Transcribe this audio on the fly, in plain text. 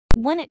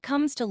when it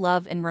comes to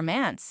love and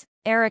romance,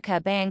 Erica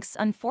Banks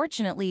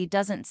unfortunately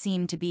doesn't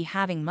seem to be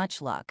having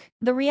much luck.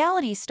 The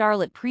reality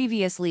starlet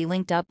previously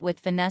linked up with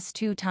Finesse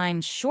 2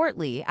 times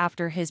shortly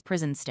after his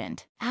prison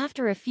stint.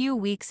 After a few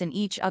weeks in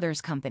each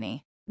other's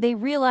company, they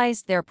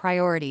realized their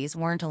priorities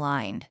weren't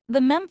aligned. The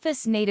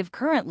Memphis native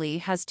currently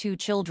has 2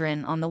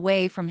 children on the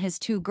way from his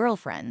 2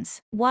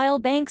 girlfriends. While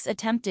Banks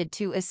attempted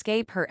to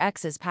escape her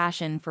ex's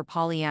passion for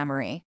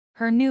polyamory,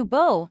 her new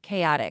beau,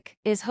 Khoatic,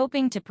 is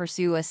hoping to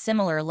pursue a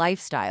similar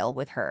lifestyle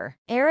with her.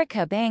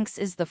 Erica Banks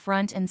is the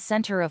front and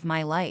center of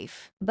my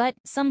life, but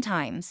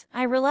sometimes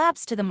I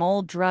relapse to the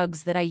old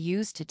drugs that I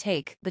used to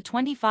take, the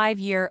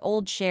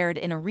 25-year-old shared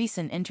in a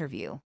recent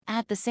interview.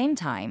 At the same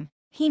time,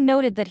 he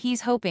noted that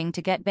he's hoping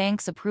to get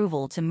Banks'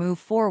 approval to move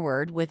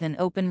forward with an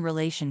open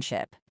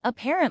relationship.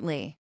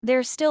 Apparently,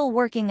 they're still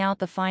working out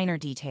the finer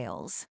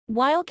details.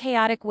 While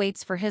Khoatic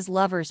waits for his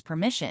lover's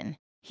permission,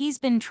 he's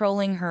been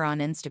trolling her on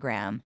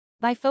Instagram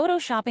by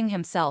photoshopping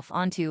himself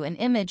onto an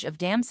image of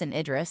Damson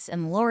Idris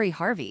and Lori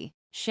Harvey,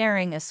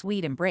 sharing a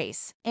sweet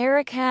embrace.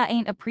 Erica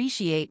ain't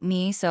appreciate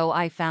me, so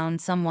I found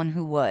someone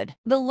who would,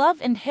 the Love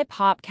and Hip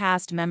Hop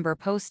cast member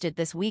posted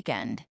this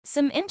weekend.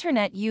 Some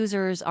internet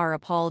users are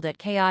appalled at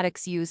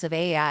Khoatic's use of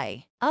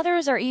AI.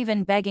 Others are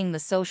even begging the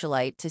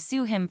socialite to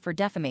sue him for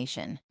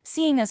defamation,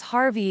 seeing as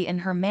Harvey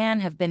and her man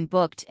have been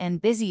booked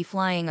and busy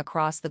flying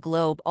across the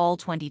globe all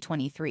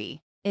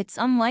 2023. It's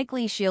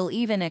unlikely she'll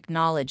even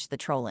acknowledge the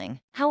trolling.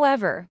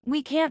 However,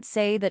 we can't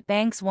say that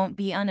Banks won't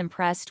be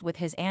unimpressed with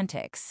his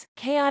antics.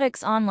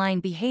 Khoatic's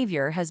online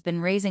behavior has been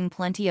raising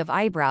plenty of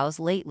eyebrows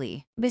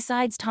lately,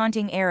 besides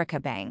taunting Erica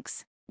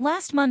Banks.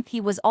 Last month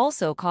he was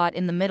also caught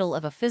in the middle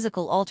of a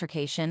physical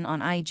altercation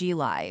on IG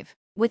Live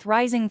with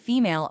rising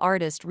female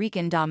artist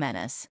Rican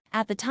Domenis.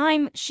 At the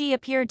time, she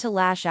appeared to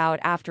lash out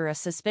after a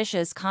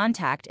suspicious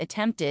contact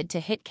attempted to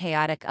hit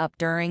Khoatic up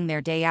during their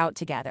day out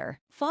together.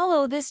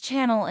 Follow this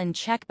channel and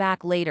check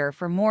back later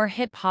for more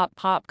hip-hop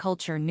pop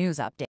culture news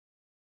updates.